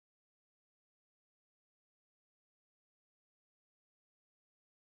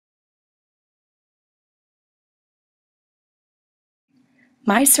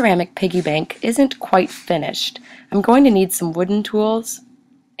My ceramic piggy bank isn't quite finished. I'm going to need some wooden tools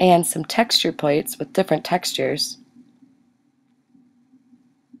and some texture plates with different textures.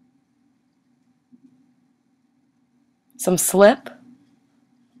 Some slip,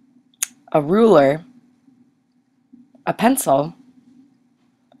 a ruler, a pencil,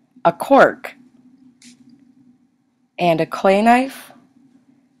 a cork, and a clay knife,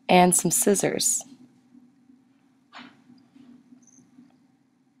 and some scissors.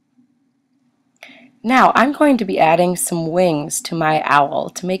 Now I'm going to be adding some wings to my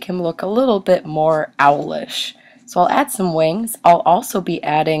owl to make him look a little bit more owlish. So I'll add some wings. I'll also be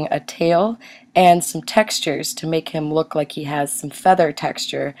adding a tail and some textures to make him look like he has some feather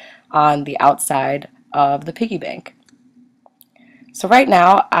texture on the outside of the piggy bank. So right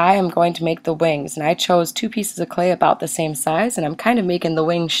now I am going to make the wings, and I chose 2 pieces of clay about the same size, and I'm kind of making the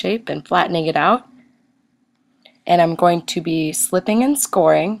wing shape and flattening it out. And I'm going to be slipping and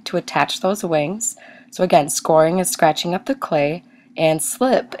scoring to attach those wings. So again, scoring is scratching up the clay, and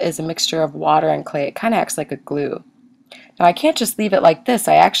slip is a mixture of water and clay. It kind of acts like a glue. Now I can't just leave it like this.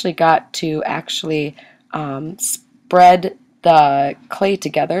 I actually got to spread the clay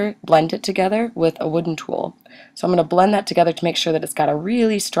together, blend it together with a wooden tool. So I'm going to blend that together to make sure that it's got a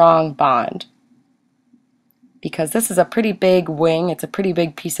really strong bond. Because this is a pretty big wing, it's a pretty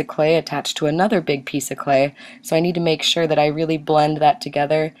big piece of clay attached to another big piece of clay, so I need to make sure that I really blend that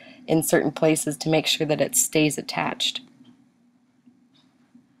together in certain places to make sure that it stays attached.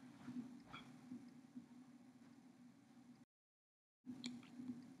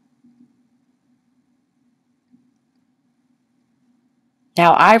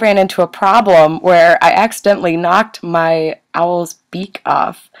 Now I ran into a problem where I accidentally knocked my owl's beak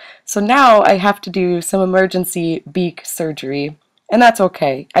off. So now I have to do some emergency beak surgery. And that's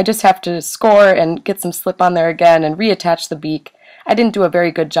okay. I just have to score and get some slip on there again and reattach the beak. I didn't do a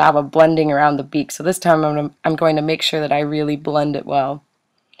very good job of blending around the beak, so this time I'm going to make sure that I really blend it well.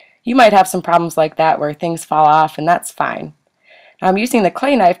 You might have some problems like that where things fall off, and that's fine. Now I'm using the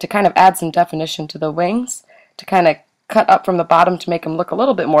clay knife to kind of add some definition to the wings, to kind of cut up from the bottom to make them look a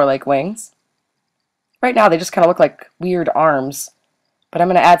little bit more like wings. Right now they just kind of look like weird arms, but I'm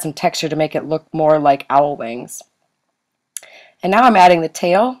going to add some texture to make it look more like owl wings. And now I'm adding the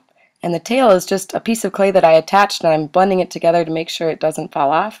tail, and the tail is just a piece of clay that I attached, and I'm blending it together to make sure it doesn't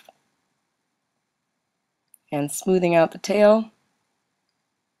fall off. And smoothing out the tail.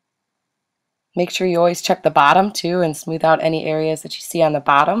 Make sure you always check the bottom too and smooth out any areas that you see on the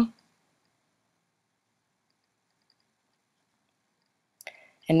bottom.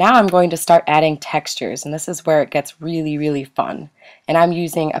 And now I'm going to start adding textures, and this is where it gets really, really fun. And I'm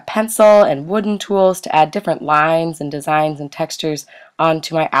using a pencil and wooden tools to add different lines and designs and textures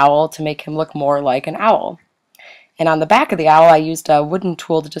onto my owl to make him look more like an owl. And on the back of the owl I used a wooden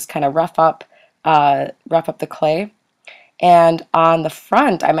tool to just kind of rough up the clay. And on the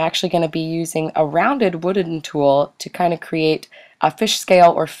front I'm actually going to be using a rounded wooden tool to kind of create a fish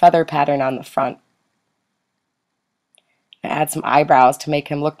scale or feather pattern on the front. Add some eyebrows to make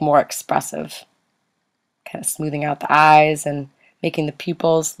him look more expressive. Kind of smoothing out the eyes and making the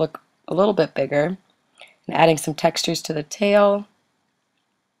pupils look a little bit bigger. And adding some textures to the tail.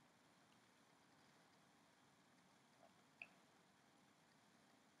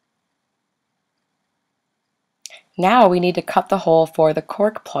 Now we need to cut the hole for the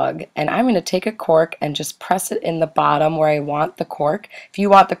cork plug, and I'm going to take a cork and just press it in the bottom where I want the cork. If you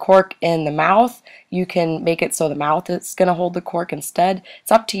want the cork in the mouth, you can make it so the mouth is going to hold the cork instead.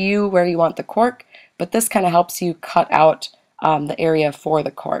 It's up to you where you want the cork, but this kind of helps you cut out the area for the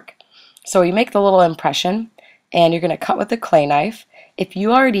cork. So you make the little impression, and you're going to cut with the clay knife. If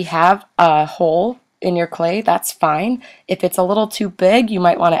you already have a hole in your clay, that's fine. If it's a little too big, you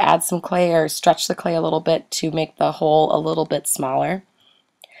might want to add some clay or stretch the clay a little bit to make the hole a little bit smaller.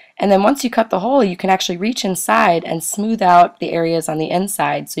 And then once you cut the hole, you can actually reach inside and smooth out the areas on the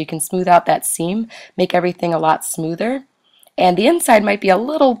inside. So you can smooth out that seam, make everything a lot smoother. And the inside might be a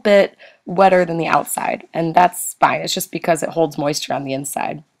little bit wetter than the outside, and that's fine. It's just because it holds moisture on the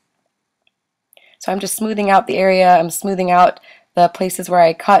inside. So I'm just smoothing out the area. I'm smoothing out the places where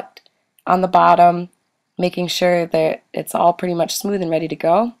I cut on the bottom, making sure that it's all pretty much smooth and ready to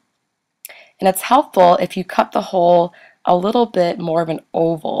go. And it's helpful if you cut the hole a little bit more of an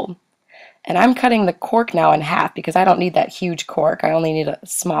oval. And I'm cutting the cork now in half because I don't need that huge cork. I only need a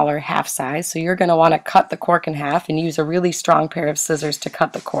smaller half size. So you're going to want to cut the cork in half and use a really strong pair of scissors to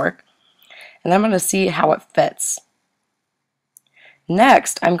cut the cork. And I'm going to see how it fits.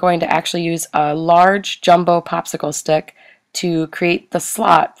 Next, I'm going to actually use a large jumbo popsicle stick to create the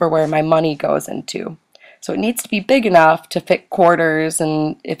slot for where my money goes into. So it needs to be big enough to fit quarters,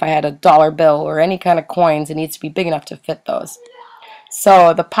 and if I had a dollar bill or any kind of coins, it needs to be big enough to fit those.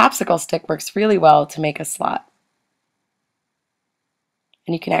 So the popsicle stick works really well to make a slot.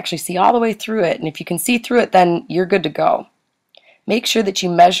 And you can actually see all the way through it, and if you can see through it, then you're good to go. Make sure that you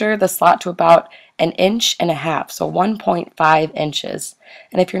measure the slot to about 1.5 inches, so 1.5 inches.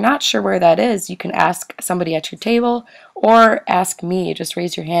 And if you're not sure where that is, you can ask somebody at your table or ask me. Just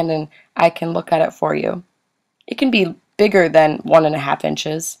raise your hand and I can look at it for you. It can be bigger than 1.5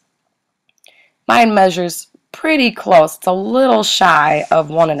 inches. Mine measures pretty close. It's a little shy of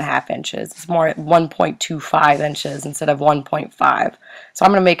 1.5 inches. It's more at 1.25 inches instead of 1.5. So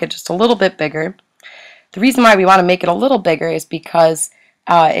I'm going to make it just a little bit bigger. The reason why we want to make it a little bigger is because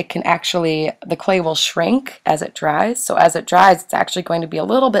it can actually, the clay will shrink as it dries. So as it dries, it's actually going to be a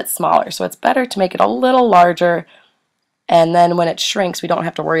little bit smaller. So it's better to make it a little larger, and then when it shrinks, we don't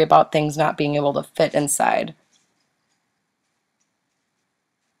have to worry about things not being able to fit inside.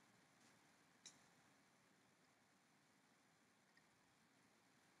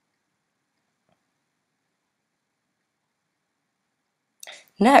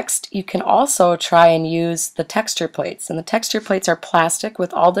 Next, you can also try and use the texture plates, and the texture plates are plastic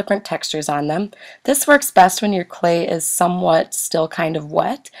with all different textures on them. This works best when your clay is somewhat still kind of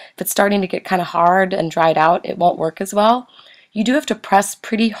wet. If it's starting to get kind of hard and dried out, it won't work as well. You do have to press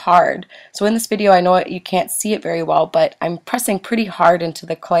pretty hard. So in this video, I know you can't see it very well, but I'm pressing pretty hard into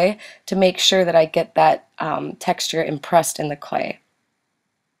the clay to make sure that I get that texture impressed in the clay.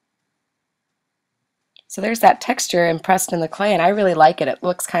 So there's that texture impressed in the clay, and I really like it. It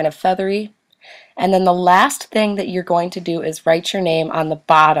looks kind of feathery. And then the last thing that you're going to do is write your name on the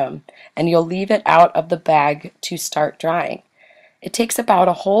bottom, and you'll leave it out of the bag to start drying. It takes about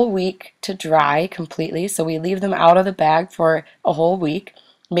a whole week to dry completely, so we leave them out of the bag for a whole week.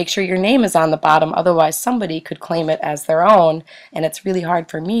 Make sure your name is on the bottom, otherwise somebody could claim it as their own, and it's really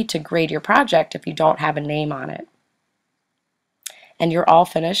hard for me to grade your project if you don't have a name on it. And you're all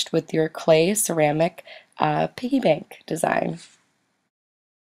finished with your clay ceramic piggy bank design.